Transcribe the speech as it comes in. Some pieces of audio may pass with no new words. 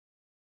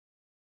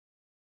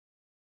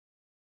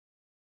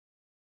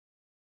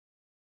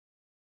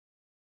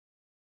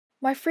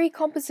My free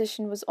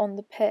composition was on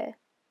the pier,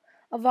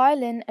 a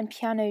violin and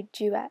piano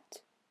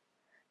duet.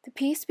 The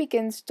piece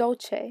begins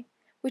dolce,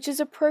 which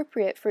is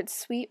appropriate for its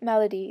sweet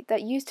melody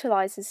that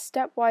utilizes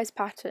stepwise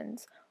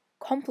patterns,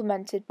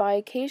 complemented by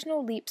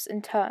occasional leaps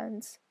and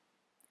turns.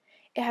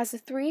 It has a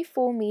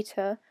 3/4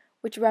 meter,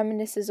 which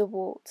reminisces a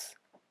waltz.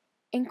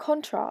 In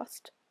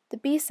contrast, the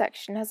B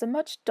section has a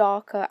much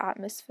darker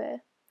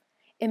atmosphere.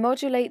 It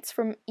modulates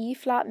from E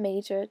flat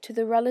major to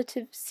the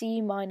relative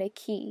C minor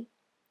key.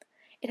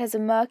 It has a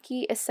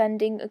murky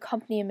ascending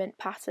accompaniment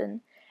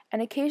pattern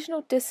and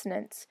occasional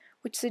dissonance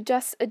which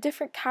suggests a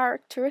different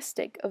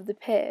characteristic of the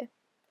pier,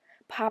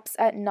 perhaps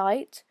at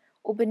night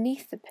or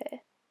beneath the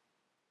pier.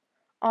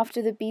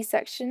 After the B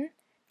section,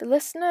 the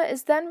listener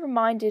is then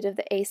reminded of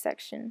the A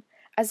section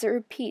as it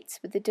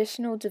repeats with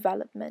additional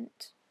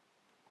development.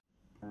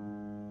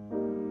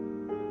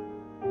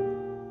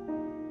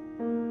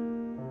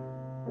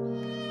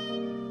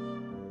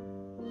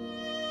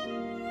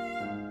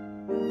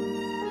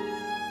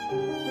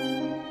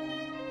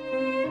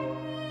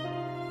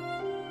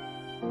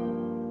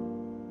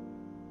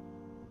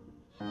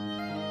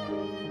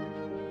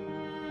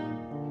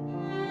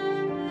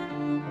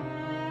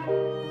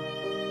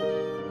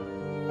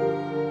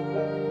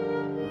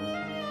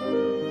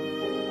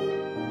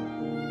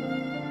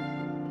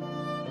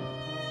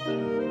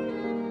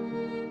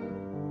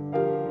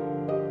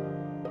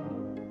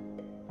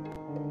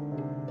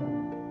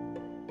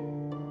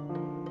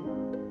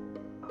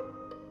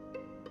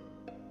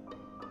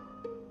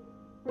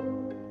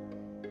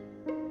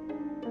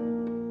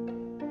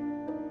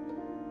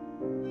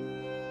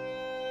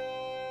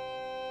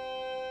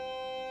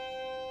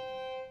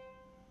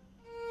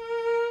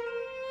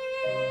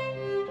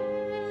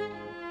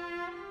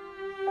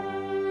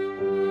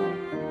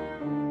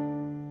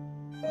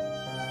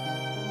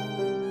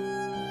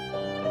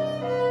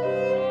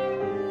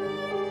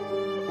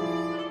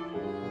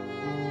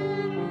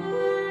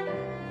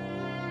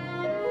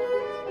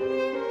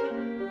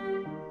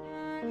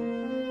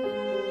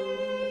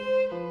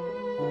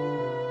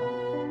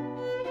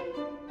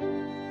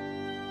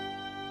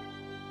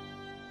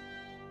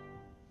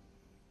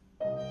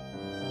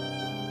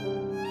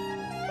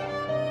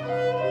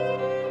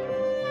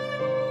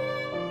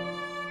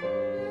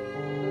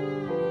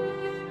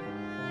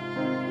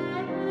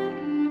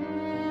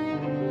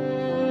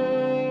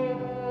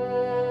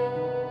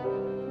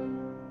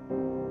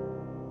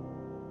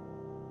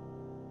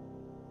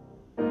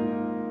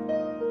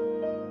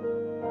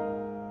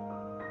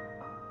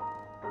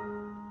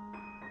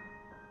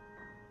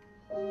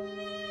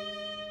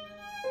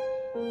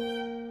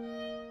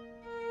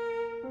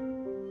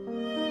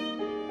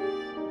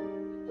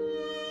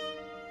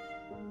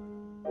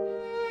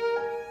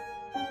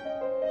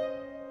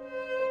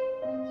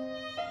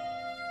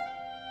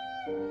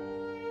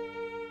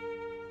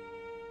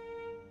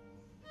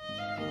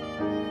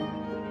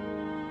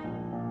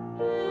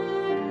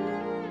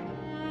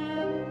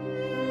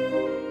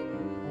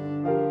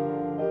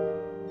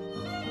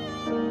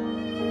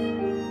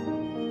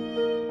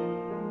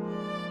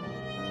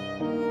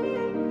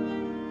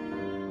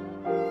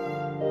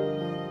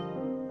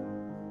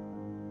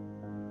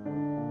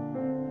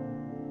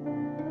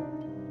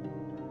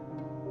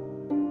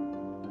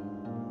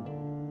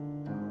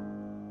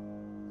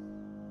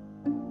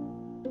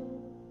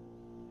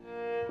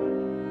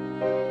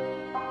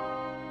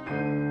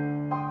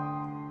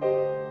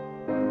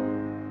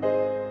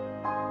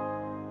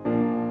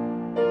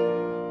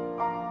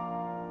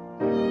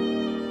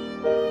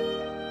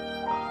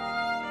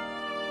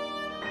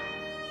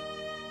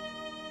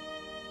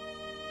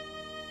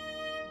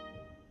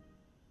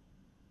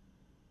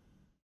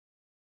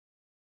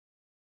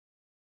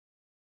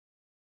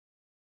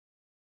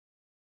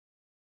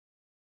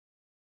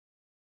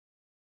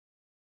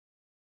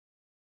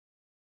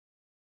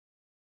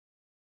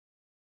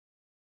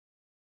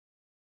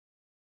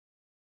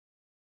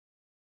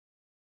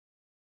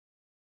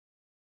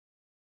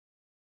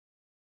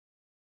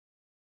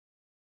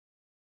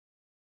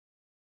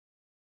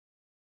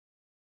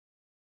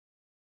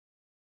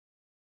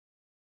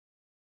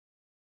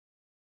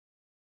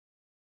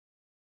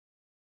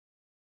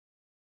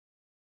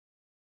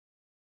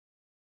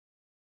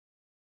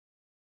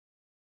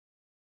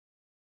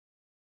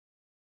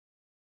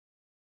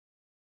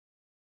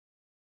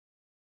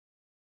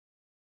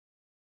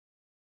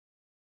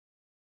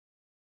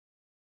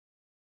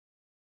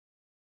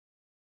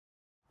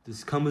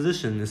 This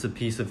composition is a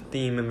piece of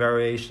theme and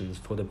variations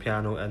for the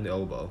piano and the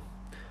oboe.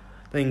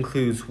 That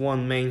includes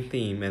one main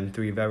theme and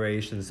 3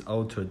 variations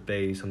altered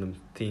based on the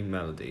theme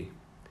melody.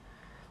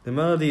 The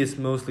melody is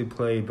mostly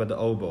played by the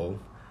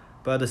oboe,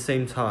 but at the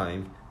same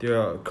time, there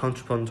are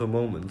contrapuntal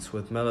moments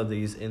with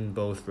melodies in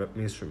both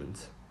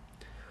instruments.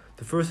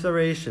 The first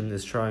variation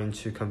is trying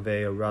to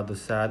convey a rather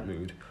sad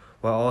mood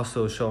while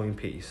also showing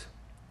peace.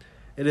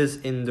 It is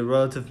in the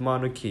relative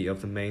minor key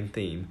of the main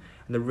theme,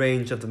 and the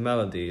range of the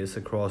melody is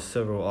across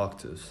several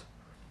octaves.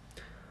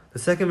 The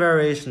second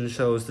variation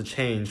shows the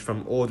change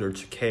from order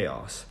to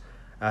chaos,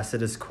 as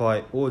it is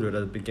quite ordered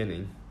at the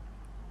beginning.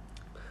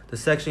 The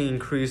section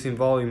increases in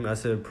volume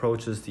as it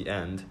approaches the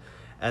end,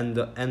 and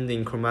the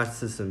ending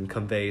chromaticism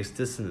conveys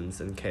dissonance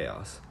and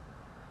chaos.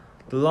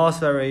 The last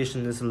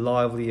variation is a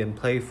lively and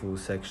playful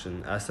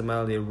section as the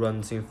melody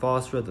runs in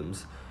fast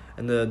rhythms,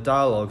 and the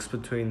dialogues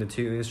between the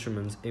two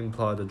instruments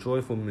imply a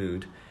joyful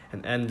mood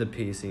and end the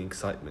piece in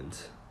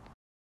excitement.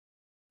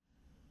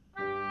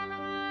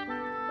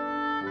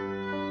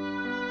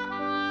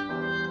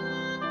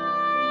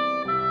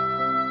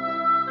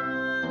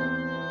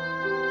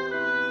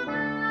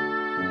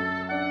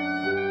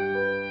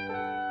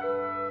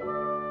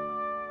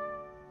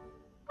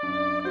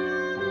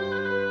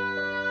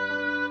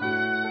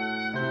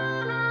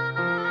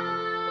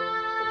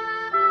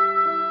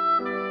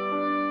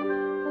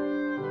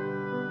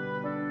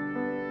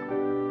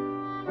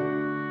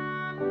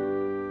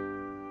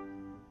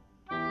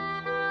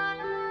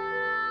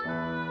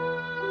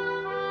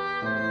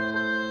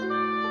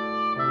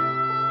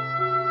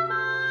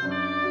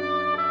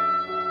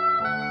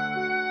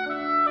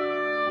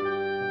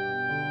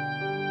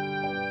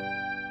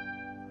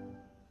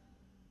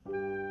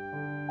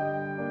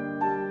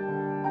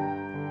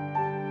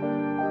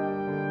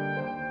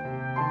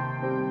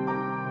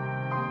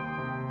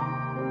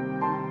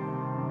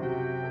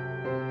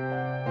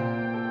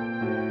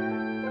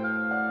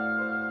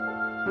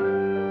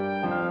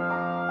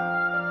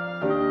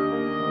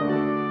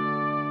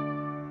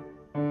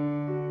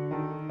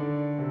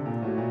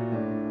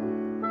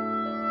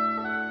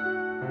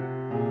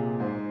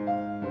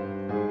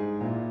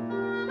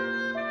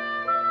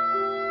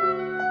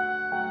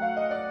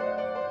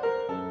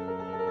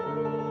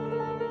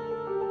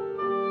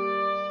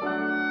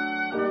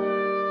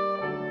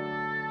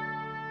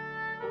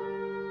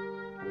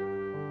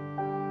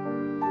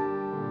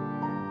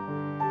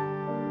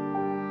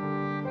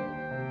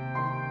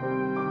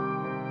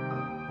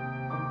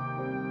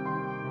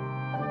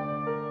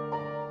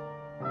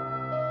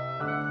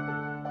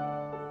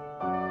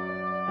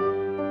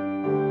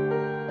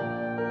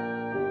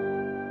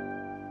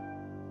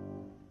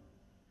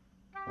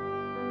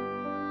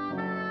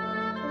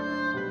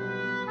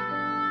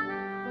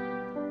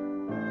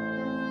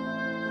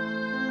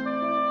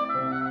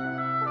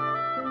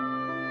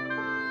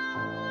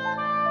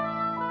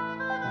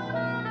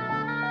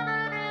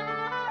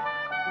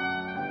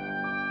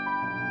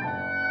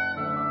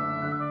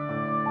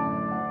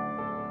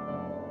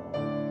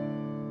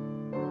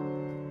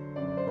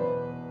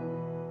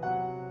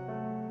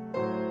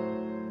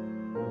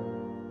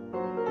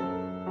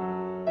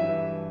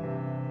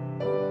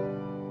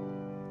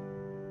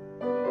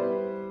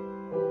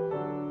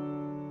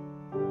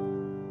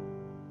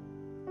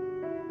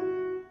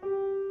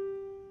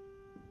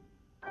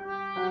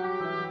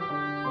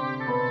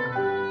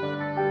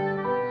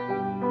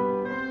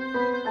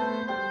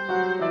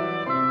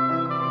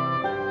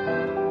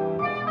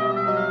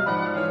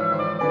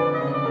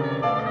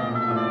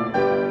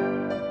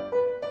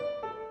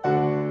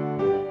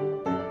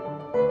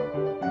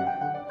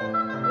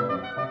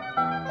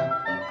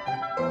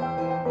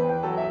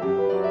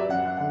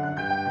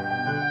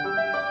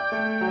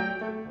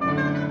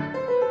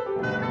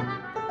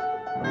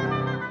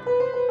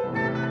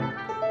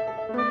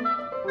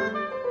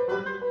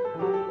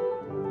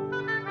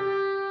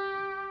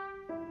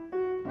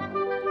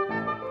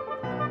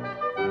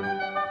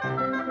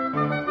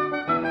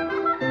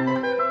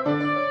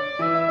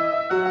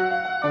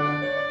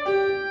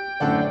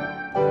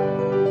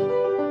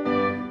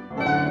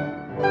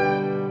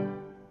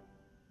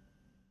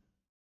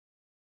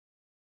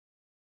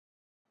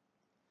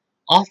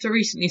 After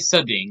recently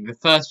studying the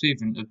first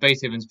movement of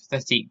Beethoven's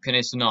pathetic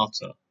piano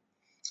sonata,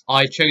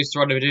 I chose to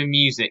write a bit of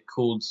music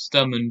called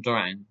Sturm und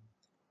Drang,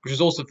 which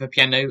was also for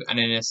piano and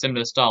in a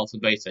similar style to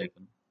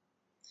Beethoven.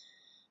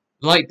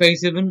 Like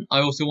Beethoven,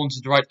 I also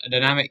wanted to write a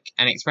dynamic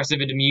and expressive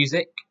bit of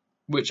music,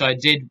 which I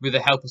did with the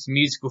help of some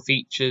musical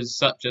features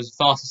such as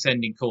fast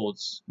ascending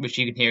chords, which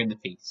you can hear in the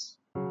piece.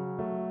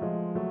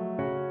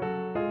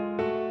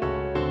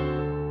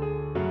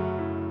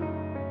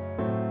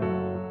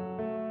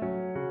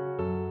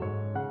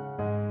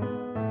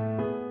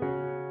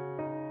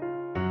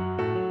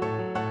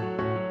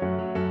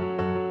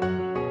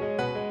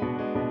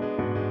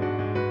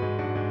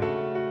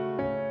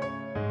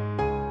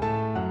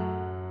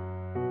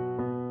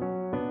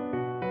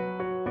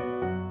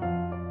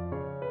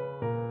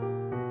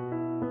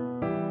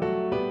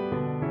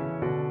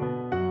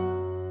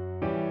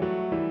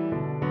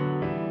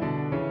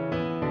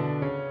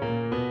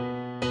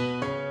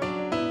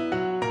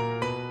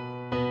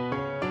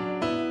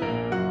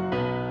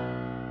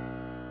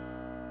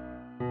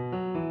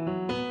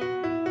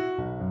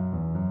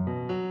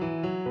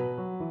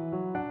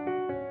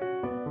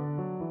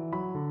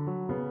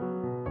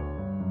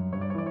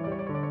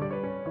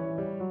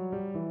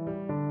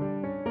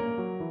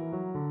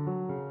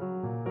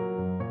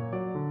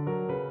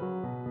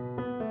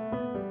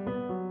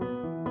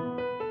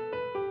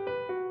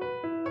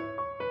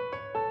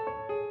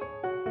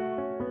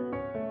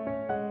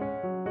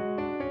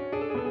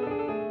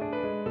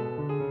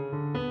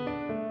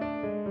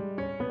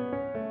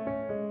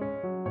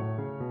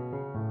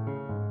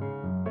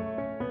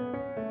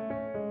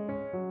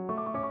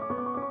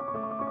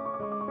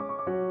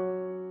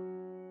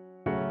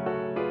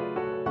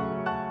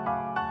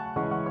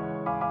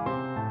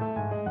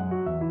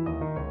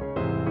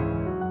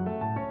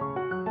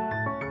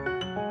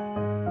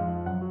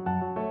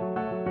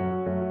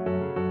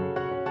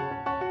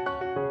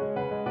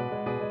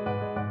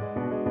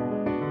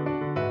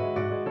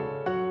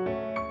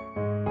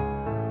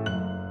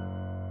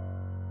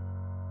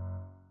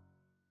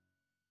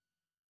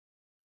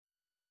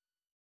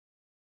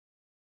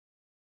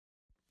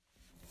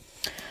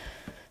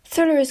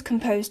 Thriller is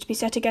composed to be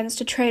set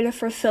against a trailer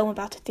for a film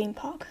about a theme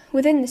park.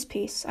 Within this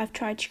piece, I've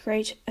tried to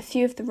create a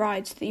few of the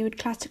rides that you would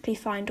classically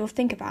find or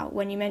think about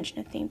when you mention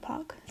a theme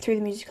park, through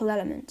the musical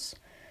elements.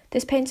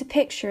 This paints a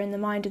picture in the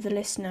mind of the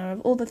listener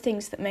of all the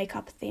things that make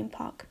up a theme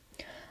park.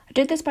 I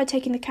did this by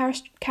taking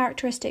the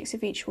characteristics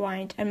of each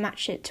ride and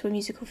matched it to a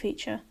musical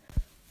feature.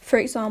 For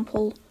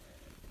example,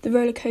 the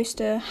roller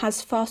coaster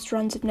has fast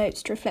runs of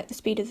notes to reflect the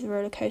speed of the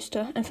roller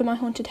coaster, and for my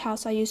haunted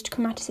house I used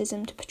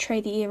chromaticism to portray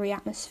the eerie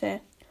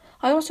atmosphere.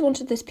 I also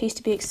wanted this piece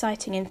to be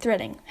exciting and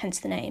thrilling, hence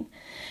the name.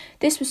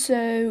 This was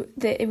so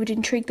that it would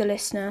intrigue the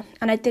listener,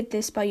 and I did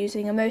this by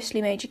using a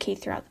mostly major key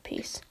throughout the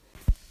piece.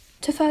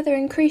 To further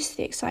increase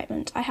the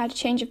excitement, I had a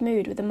change of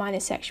mood with a minor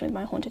section with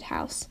my haunted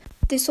house.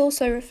 This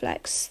also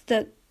reflects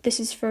that this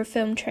is for a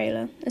film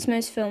trailer, as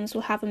most films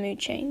will have a mood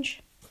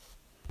change.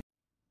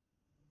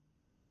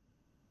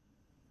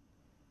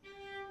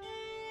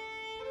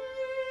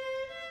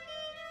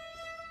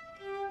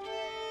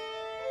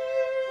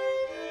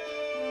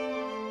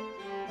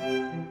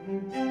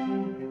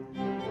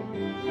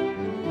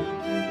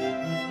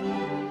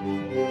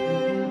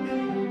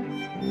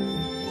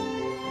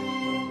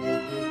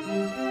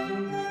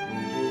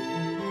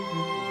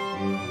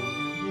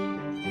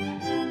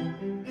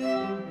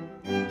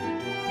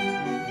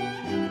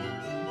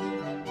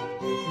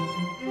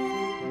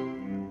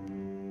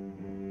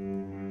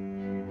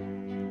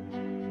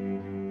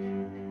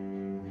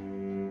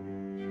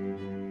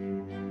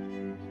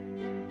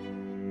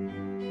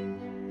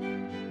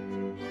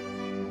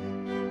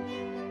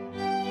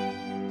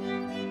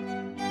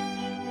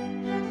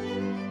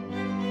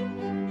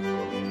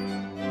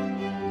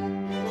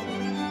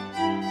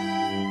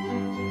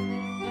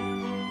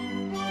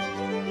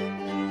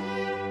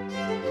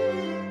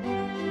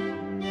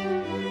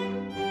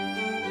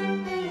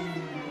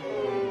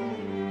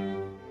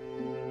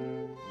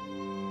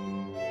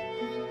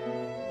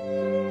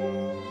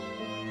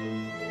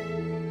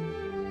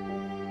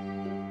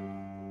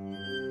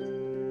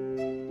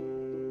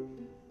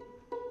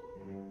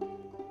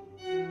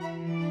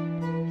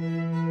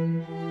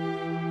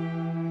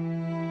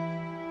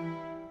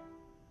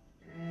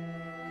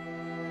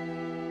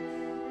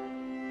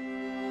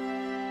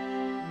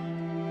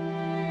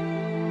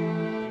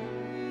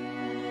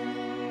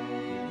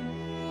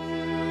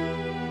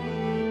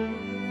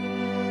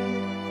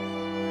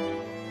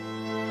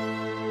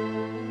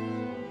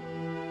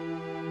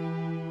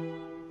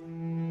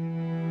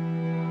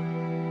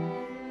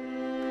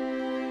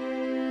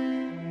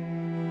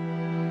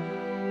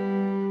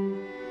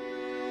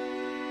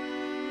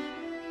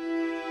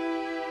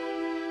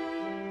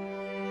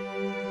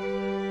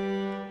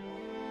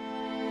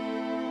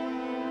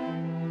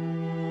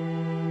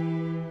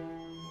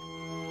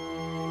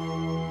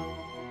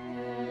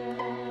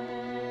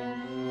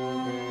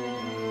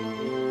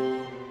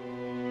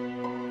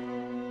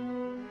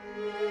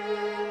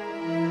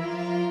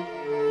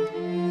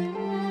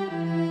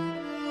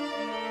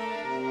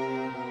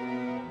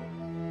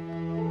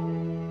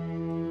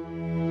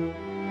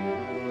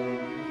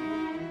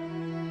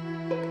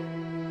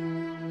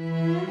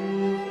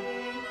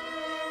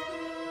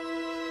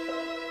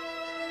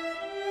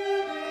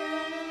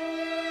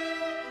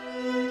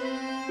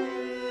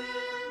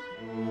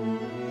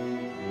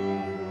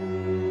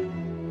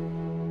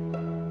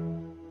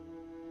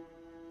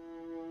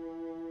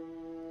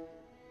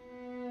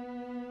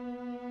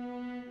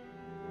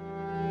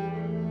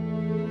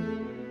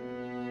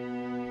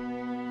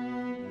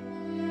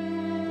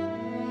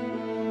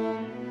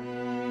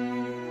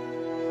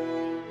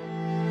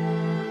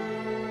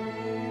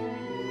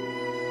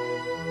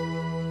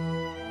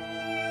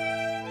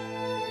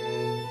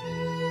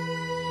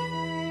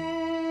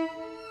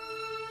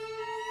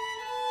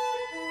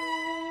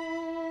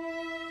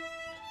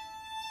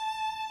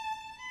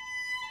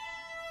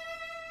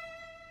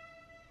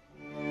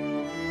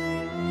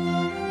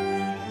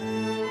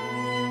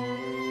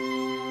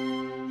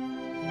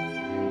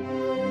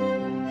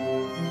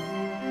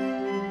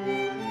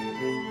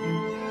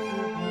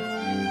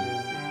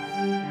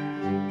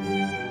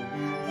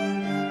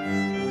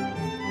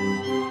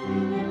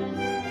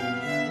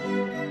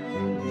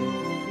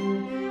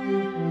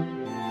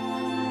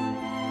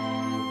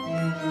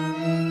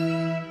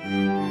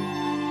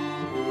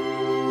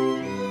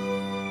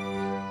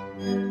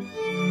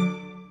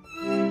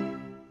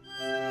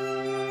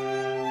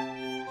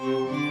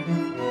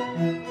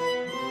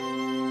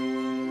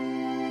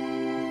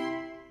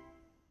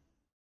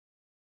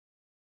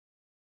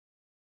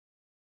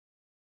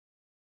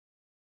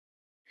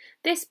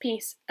 This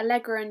piece,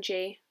 Allegro in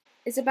G,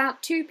 is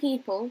about two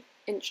people,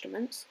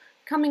 instruments,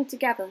 coming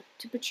together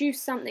to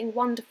produce something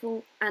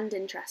wonderful and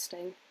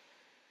interesting.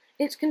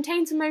 It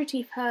contains a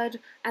motif heard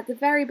at the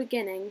very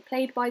beginning,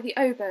 played by the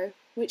oboe,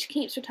 which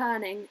keeps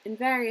returning in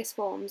various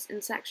forms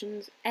in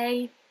sections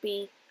A,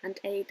 B, and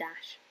A'.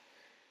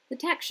 The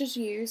textures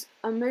used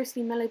are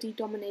mostly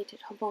melody-dominated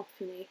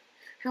homophony,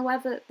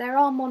 however there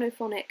are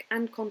monophonic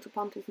and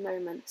contrapuntal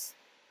moments.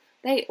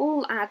 They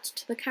all add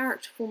to the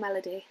characterful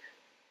melody.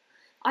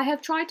 I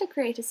have tried to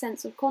create a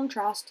sense of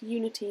contrast,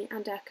 unity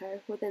and echo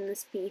within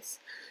this piece,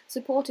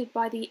 supported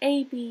by the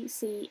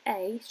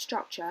ABCA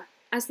structure,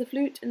 as the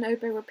flute and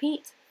oboe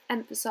repeat,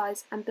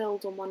 emphasise and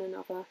build on one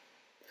another.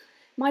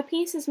 My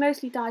piece is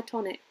mostly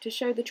diatonic to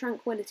show the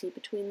tranquillity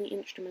between the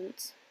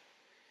instruments.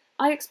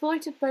 I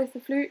exploited both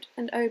the flute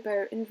and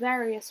oboe in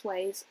various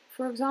ways,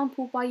 for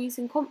example by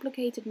using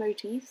complicated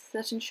motifs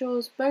that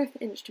ensures both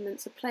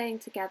instruments are playing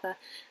together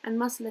and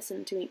must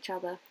listen to each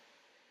other.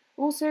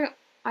 Also,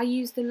 I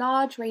used a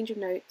large range of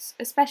notes,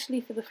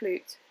 especially for the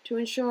flute, to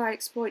ensure I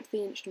exploit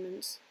the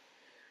instruments.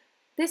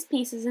 This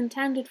piece is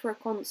intended for a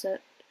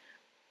concert,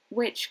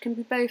 which can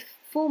be both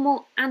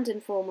formal and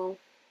informal,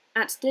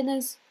 at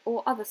dinners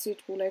or other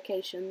suitable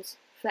locations,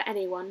 for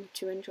anyone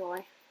to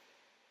enjoy.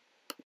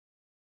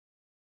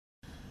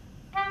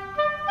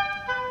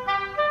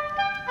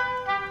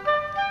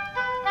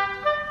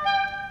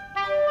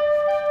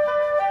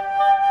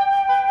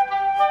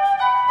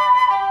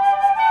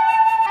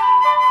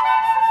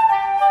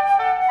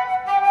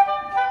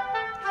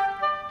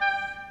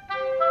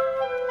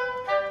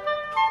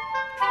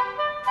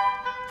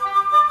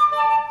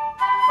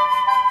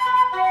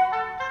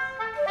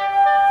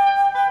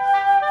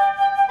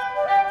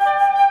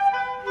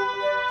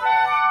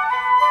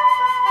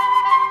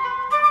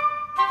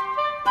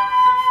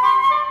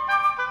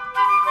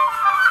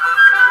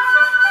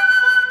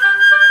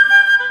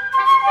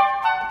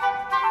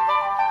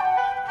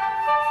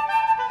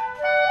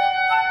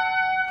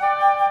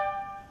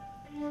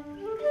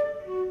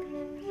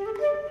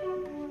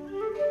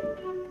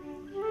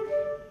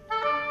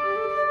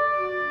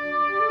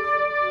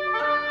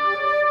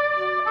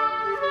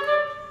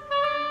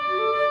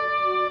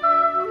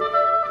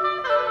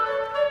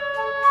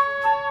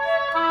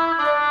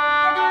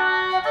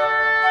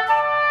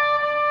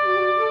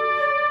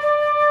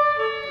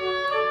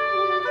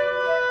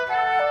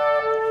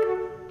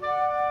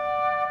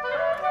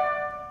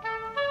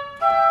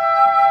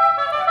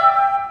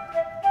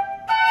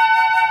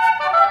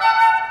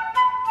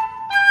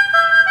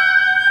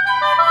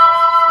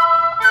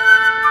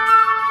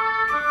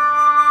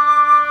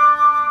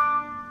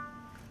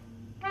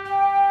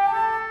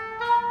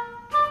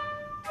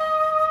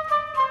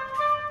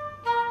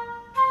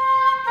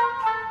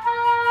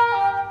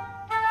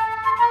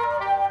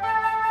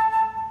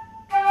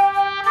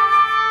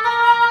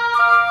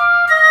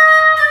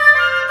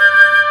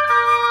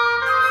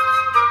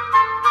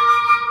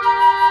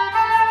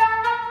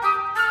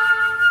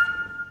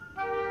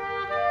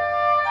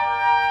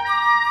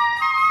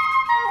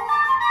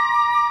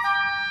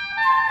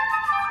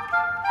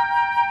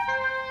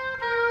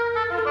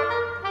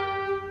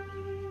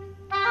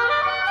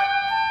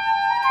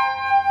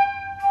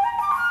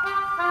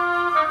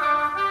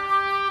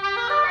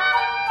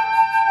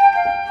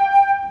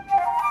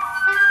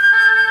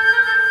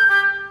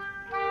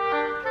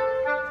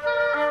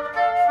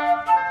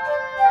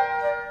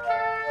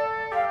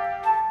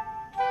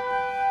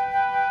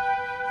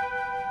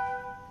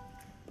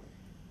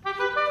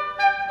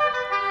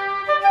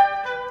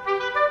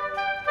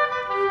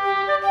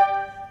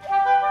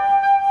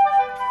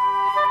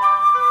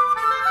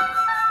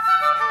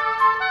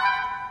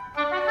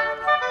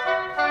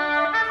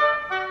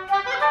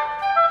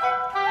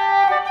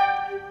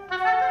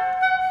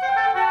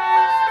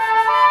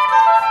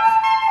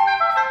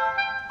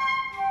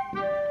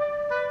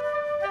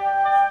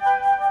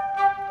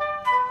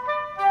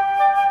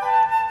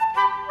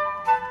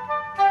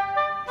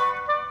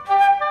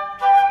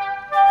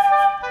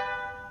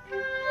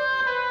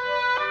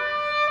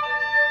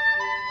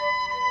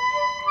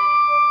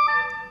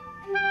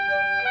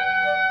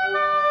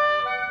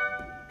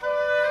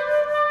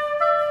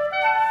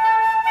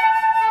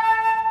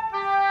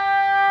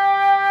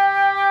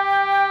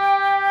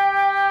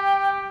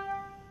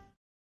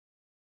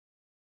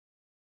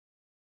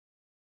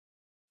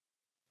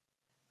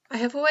 I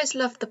have always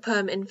loved the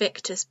poem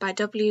Invictus by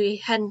W. E.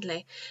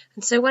 Hendley,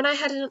 and so when I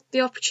had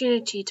the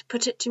opportunity to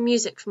put it to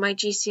music for my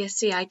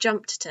GCSE, I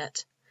jumped at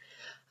it.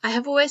 I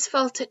have always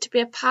felt it to be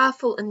a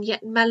powerful and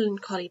yet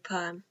melancholy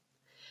poem.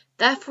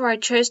 Therefore I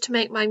chose to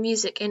make my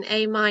music in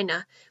A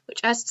minor, which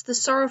adds to the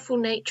sorrowful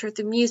nature of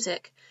the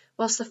music,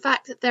 whilst the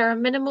fact that there are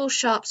minimal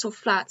sharps or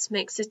flats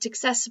makes it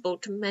accessible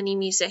to many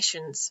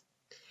musicians.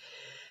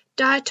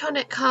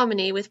 Diatonic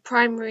harmony with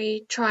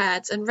primary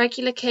triads and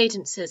regular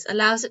cadences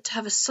allows it to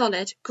have a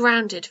solid,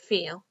 grounded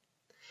feel.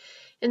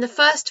 In the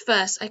first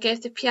verse, I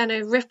gave the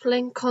piano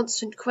rippling,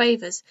 constant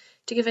quavers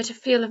to give it a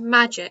feel of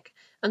magic,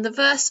 and the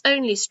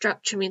verse-only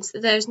structure means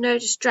that there is no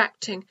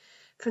distracting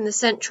from the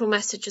central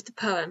message of the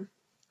poem.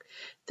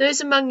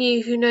 Those among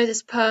you who know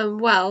this poem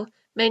well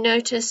may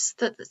notice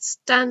that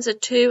stanza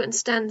 2 and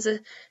stanza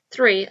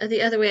 3 are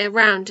the other way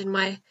around in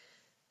my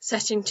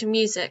setting to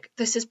music.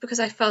 This is because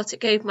I felt it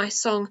gave my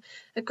song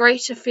a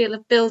greater feel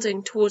of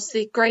building towards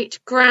the great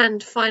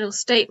grand final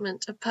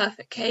statement of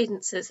perfect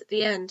cadences at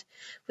the end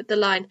with the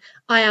line,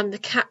 "I am the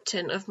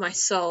captain of my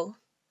soul."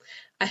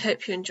 I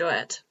hope you enjoy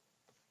it.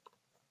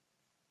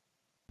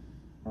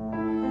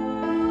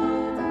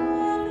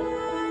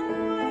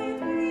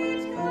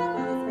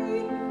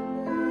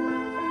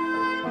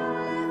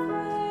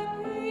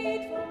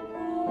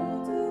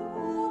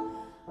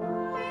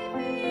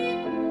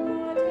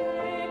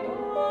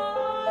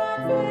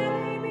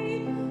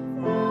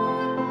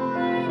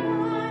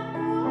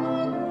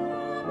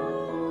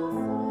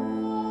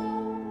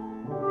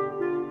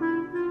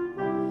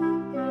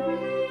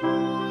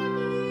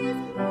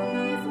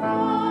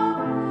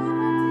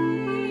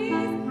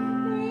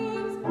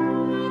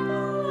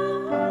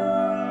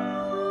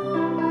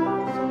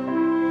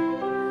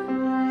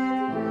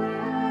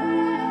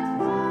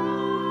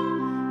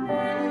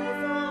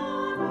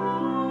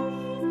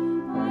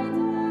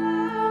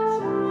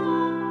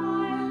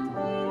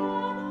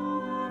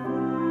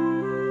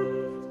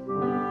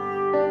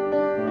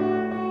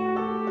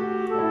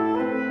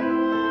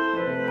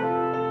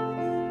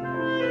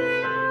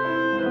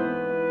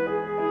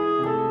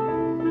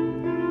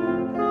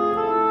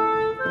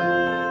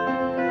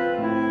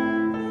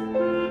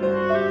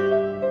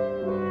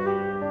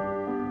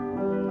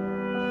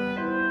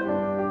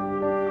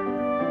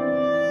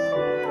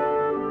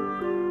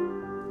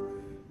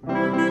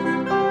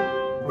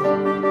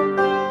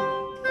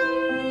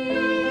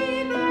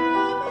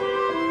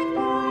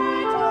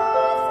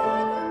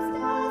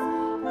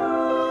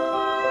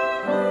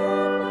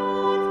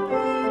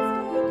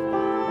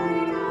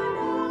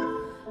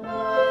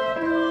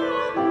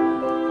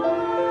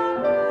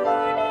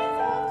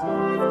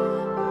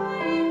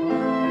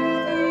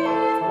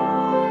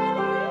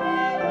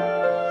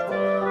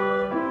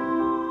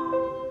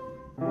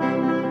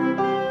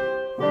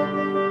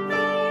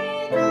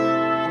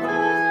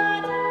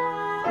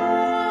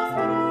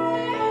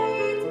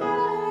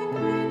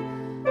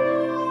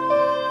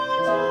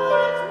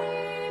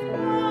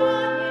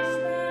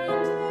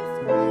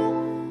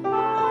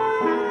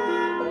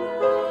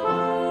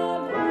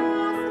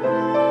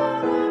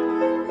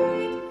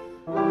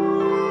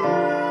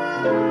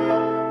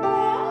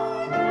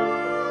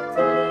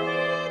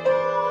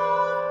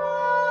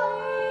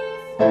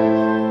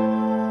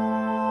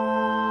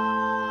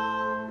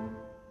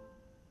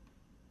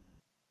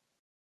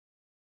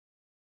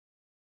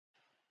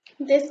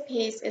 This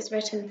piece is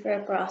written for a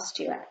brass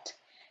duet.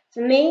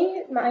 For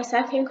me, my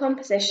second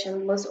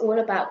composition was all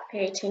about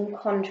creating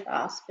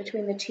contrast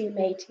between the two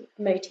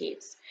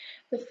motifs.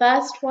 The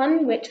first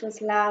one, which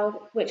was loud,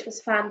 which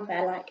was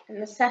fanfare-like, and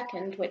the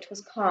second, which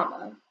was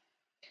calmer,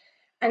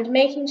 and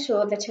making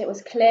sure that it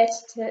was clear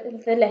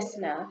to the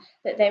listener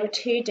that they were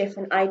two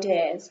different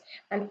ideas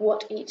and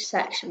what each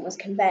section was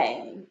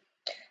conveying.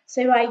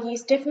 So I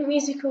used different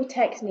musical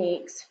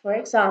techniques. For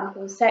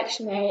example,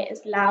 section A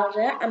is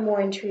louder and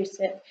more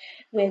intrusive,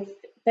 with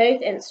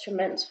both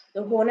instruments,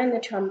 the horn and the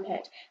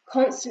trumpet,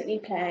 constantly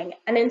playing.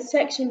 And in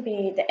section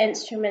B, the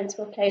instruments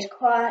were played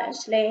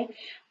quietly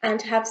and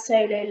have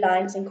solo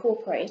lines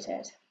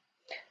incorporated.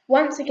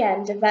 Once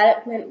again,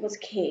 development was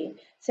key,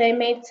 so I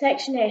made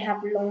section A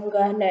have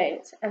longer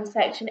notes and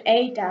section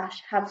A'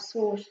 have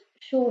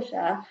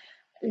shorter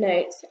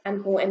notes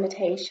and more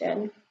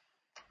imitation.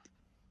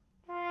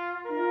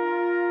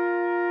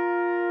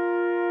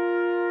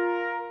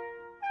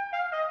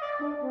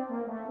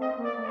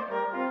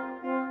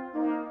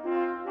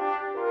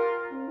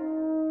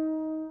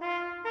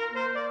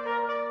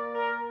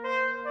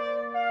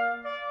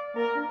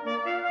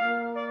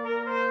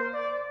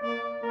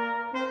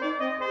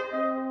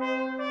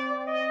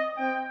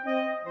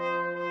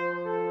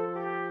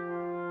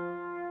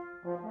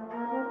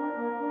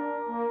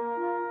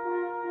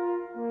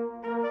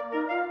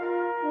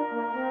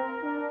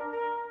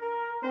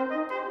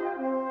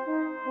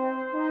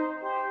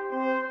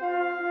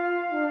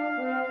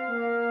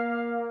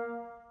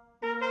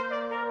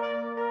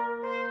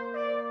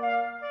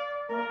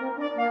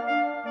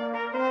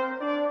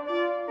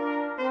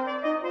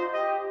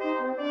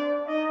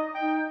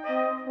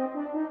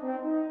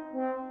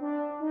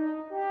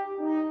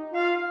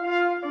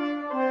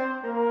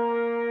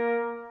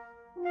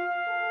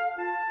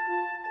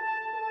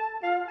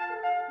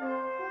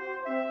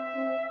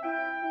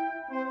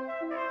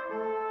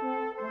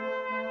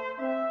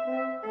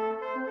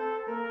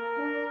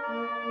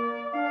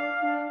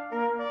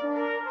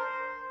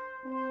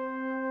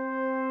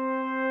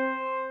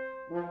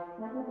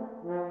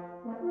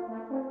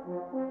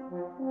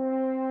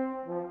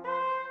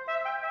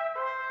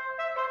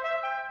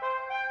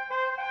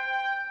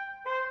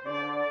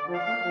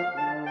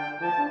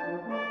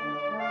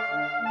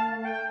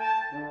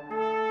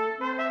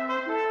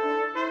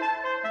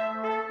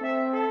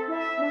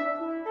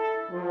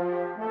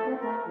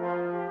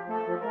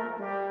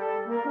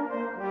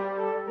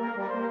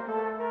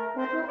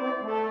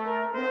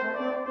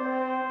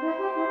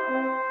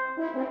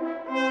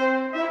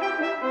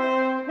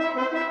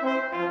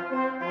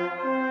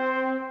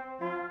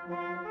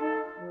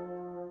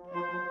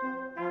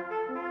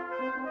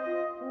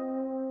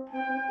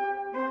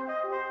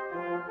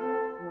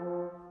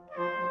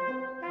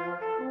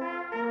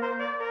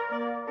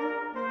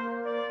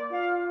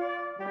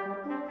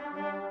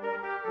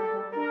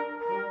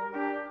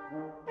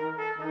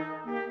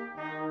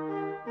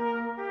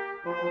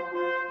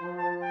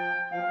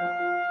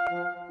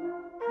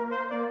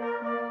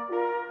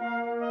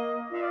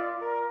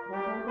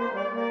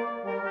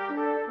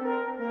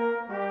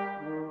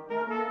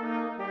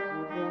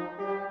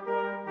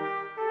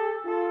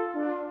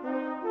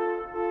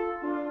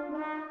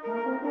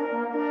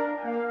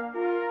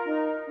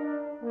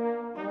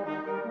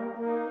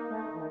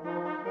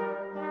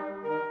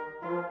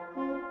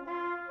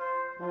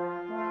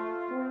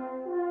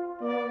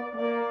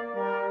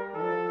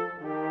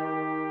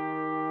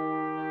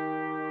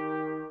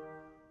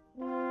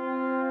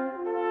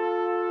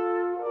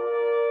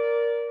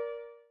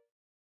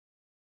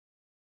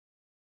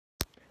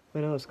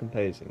 When I was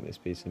composing this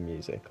piece of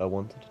music, I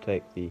wanted to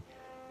take the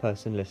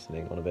person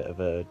listening on a bit of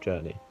a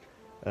journey.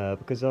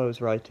 Because I was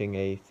writing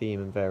a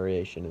theme and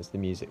variation as the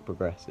music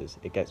progresses,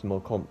 it gets more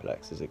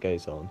complex as it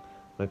goes on.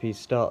 My piece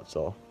starts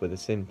off with a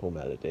simple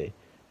melody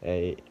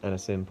and a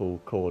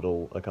simple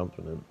chordal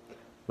accompaniment.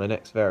 My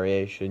next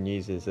variation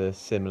uses a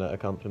similar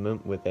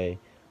accompaniment with a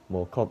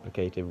more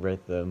complicated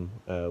rhythm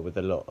with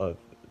a lot of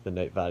the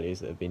note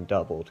values that have been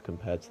doubled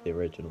compared to the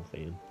original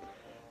theme.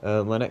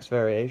 My next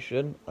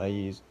variation, I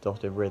use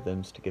dotted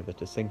rhythms to give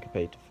it a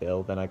syncopated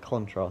feel, then I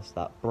contrast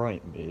that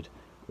bright mood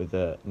with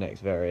the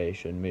next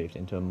variation moved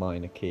into a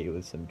minor key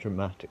with some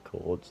dramatic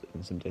chords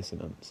and some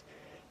dissonance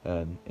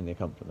in the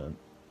accompaniment,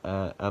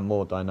 and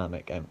more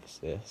dynamic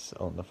emphasis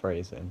on the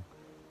phrasing.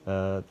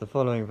 The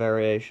following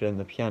variation,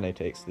 the piano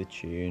takes the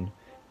tune,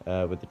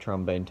 with the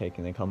trombone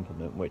taking the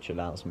accompaniment, which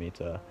allows me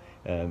to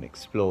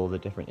explore the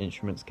different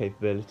instruments'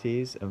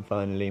 capabilities, and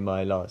finally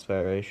my last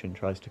variation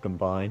tries to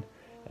combine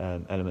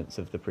elements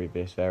of the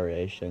previous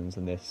variations,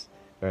 and this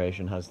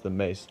variation has the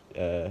most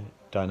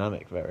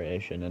dynamic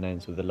variation and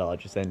ends with the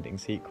largest ending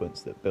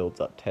sequence that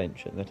builds up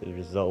tension that is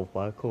resolved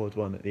by a chord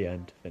one at the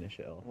end to finish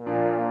it off.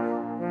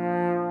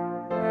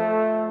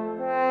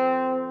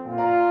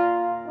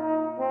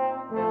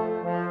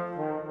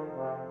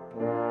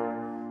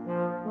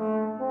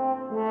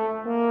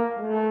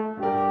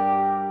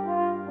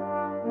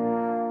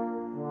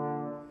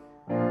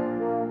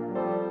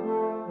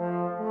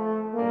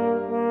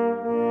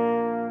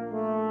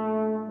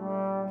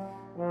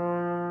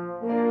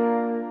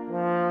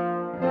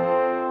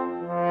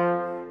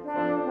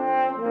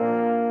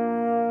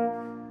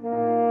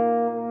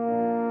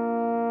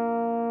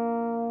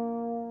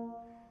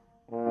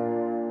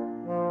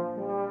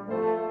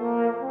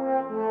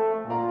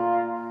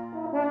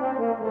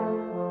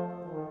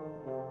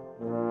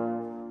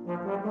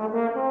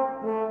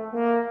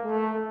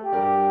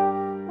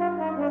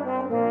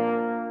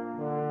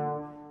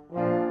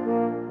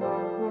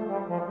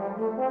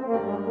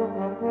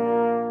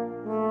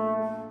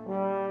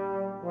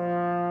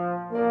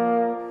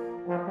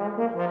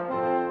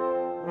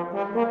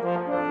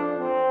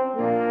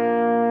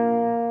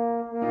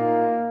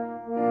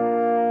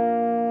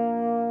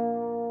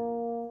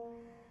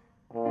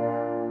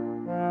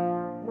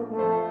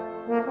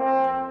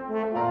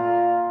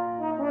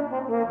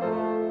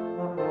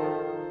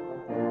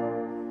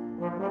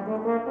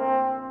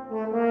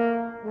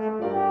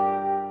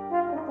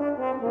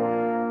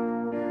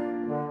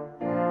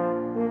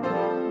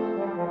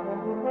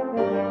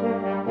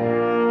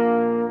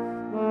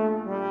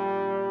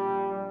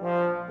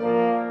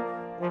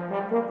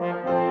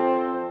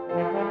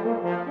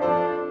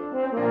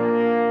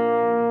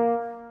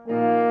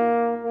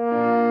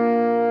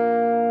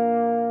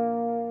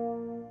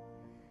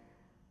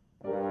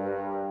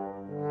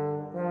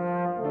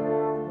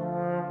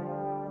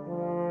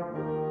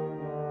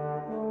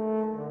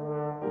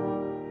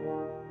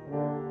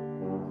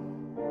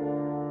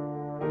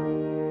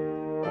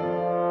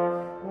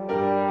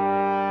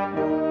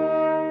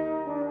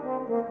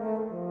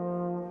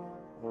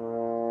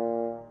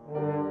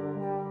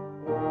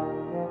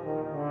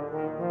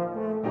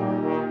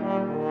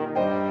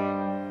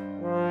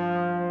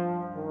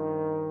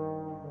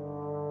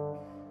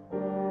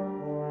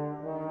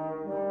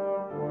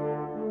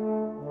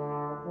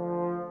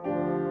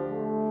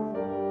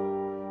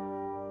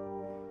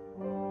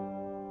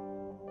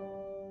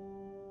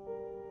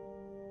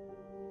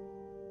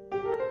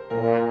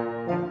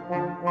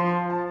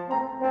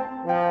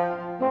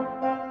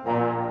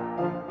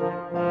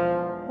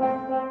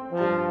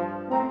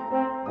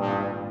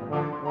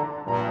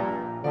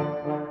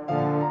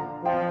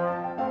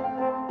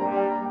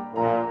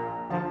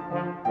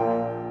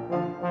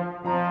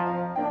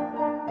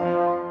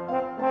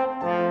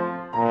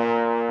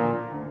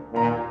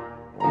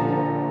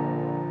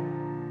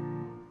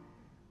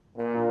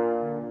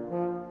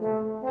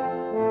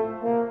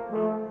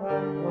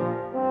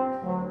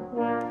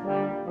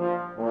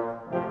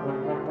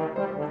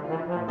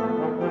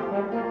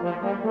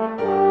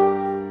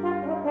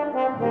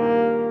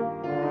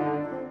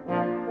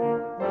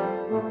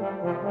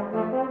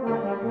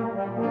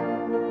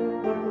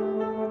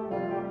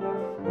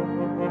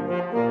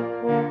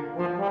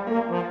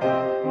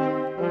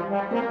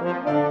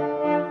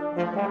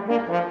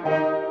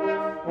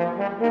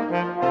 This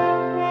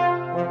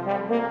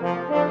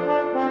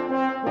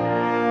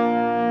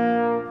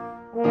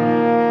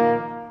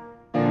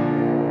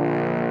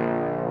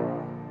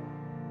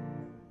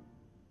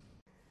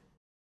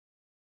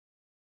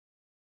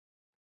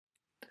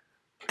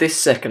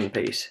second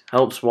piece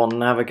helps one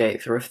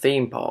navigate through a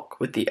theme park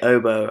with the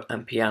oboe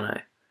and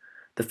piano.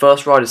 The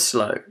first ride is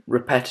slow,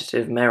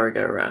 repetitive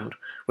merry-go-round,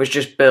 which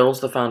just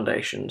builds the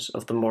foundations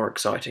of the more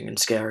exciting and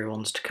scary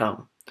ones to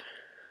come.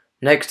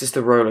 Next is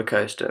the roller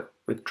coaster,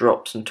 with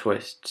drops and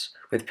twists,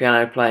 with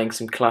piano playing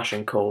some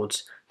clashing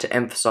chords to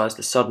emphasise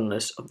the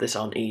suddenness of this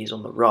unease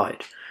on the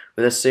ride,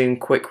 with a soon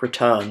quick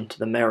return to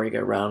the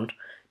merry-go-round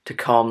to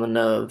calm the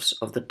nerves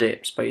of the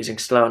dips by using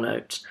slower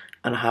notes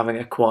and having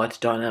a quieter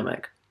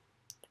dynamic.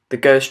 The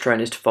ghost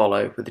train is to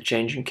follow, with a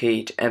changing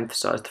key to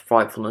emphasise the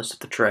frightfulness of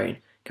the train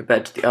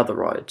compared to the other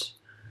rides.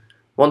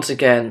 Once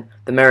again,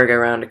 the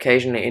merry-go-round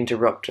occasionally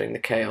interrupting the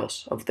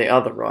chaos of the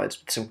other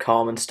rides with some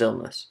calm and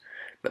stillness,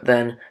 but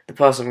then the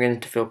person begins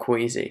to feel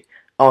queasy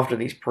after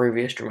these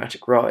previous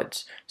dramatic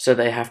rides, so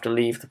they have to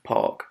leave the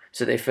park,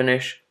 so they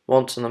finish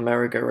once on the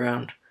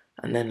merry-go-round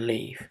and then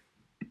leave.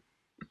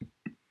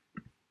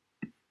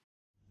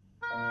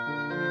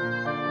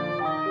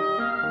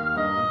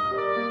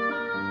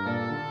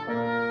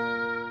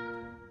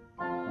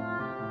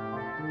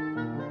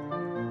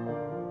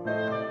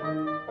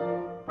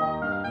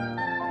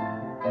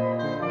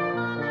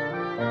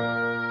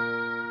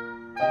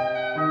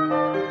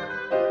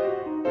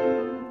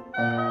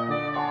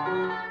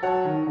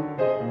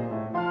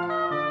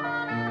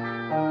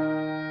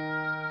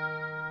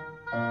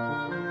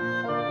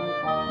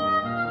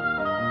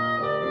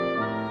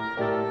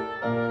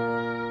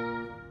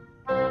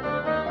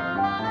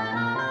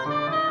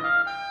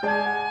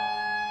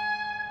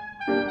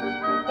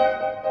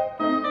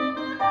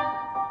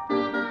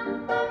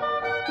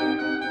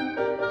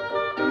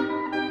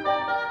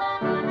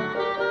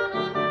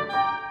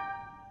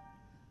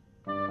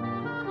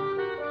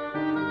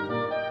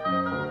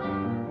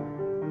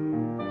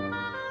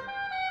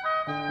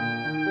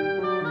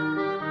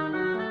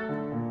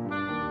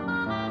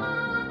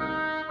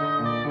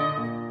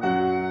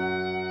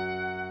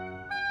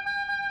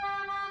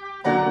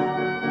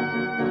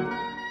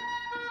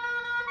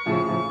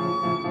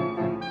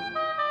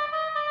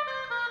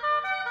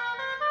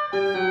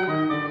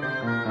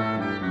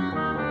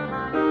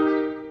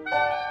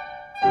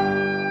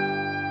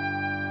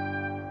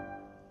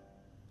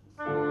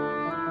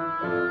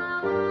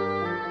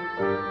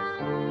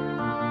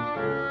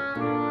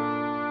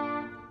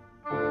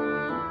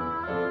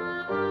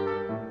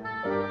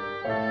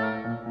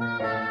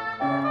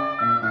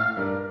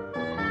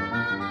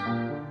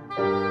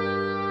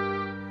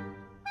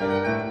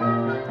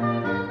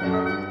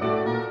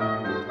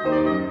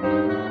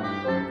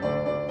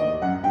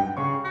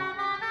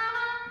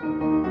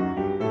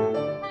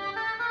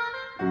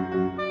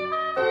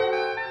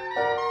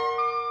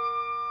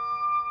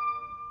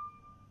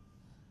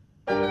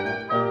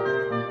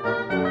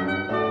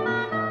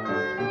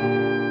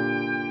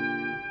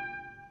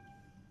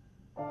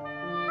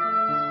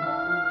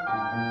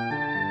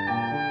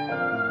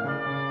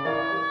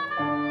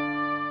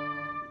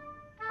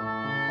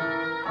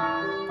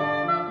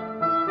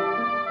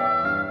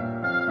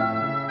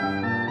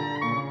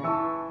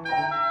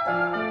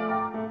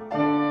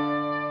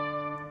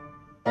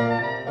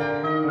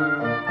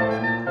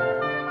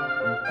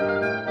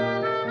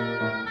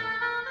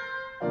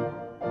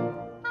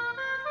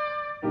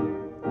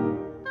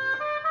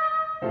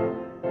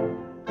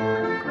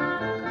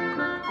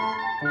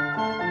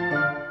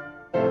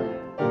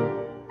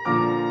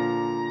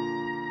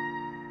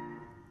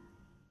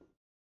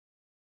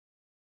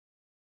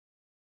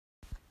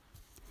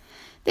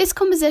 This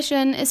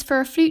composition is for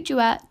a flute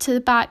duet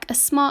to back a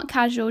smart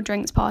casual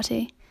drinks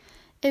party.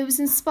 It was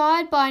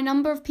inspired by a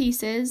number of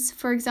pieces,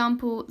 for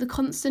example, the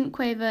constant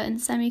quaver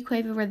and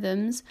semi-quaver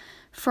rhythms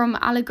from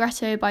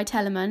Allegretto by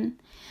Telemann,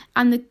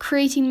 and the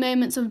creating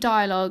moments of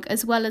dialogue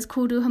as well as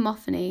chordal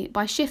homophony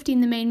by shifting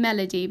the main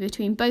melody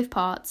between both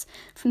parts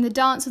from the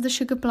Dance of the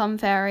Sugar Plum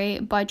Fairy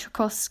by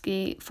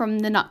Tchaikovsky from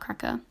the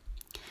Nutcracker.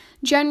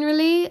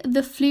 Generally,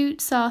 the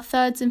flutes are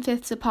thirds and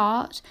fifths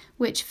apart,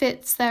 which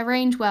fits their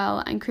range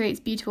well and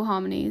creates beautiful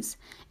harmonies.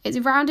 Its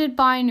rounded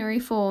binary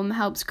form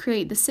helps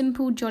create the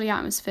simple, jolly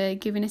atmosphere,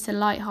 giving it a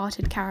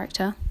light-hearted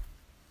character.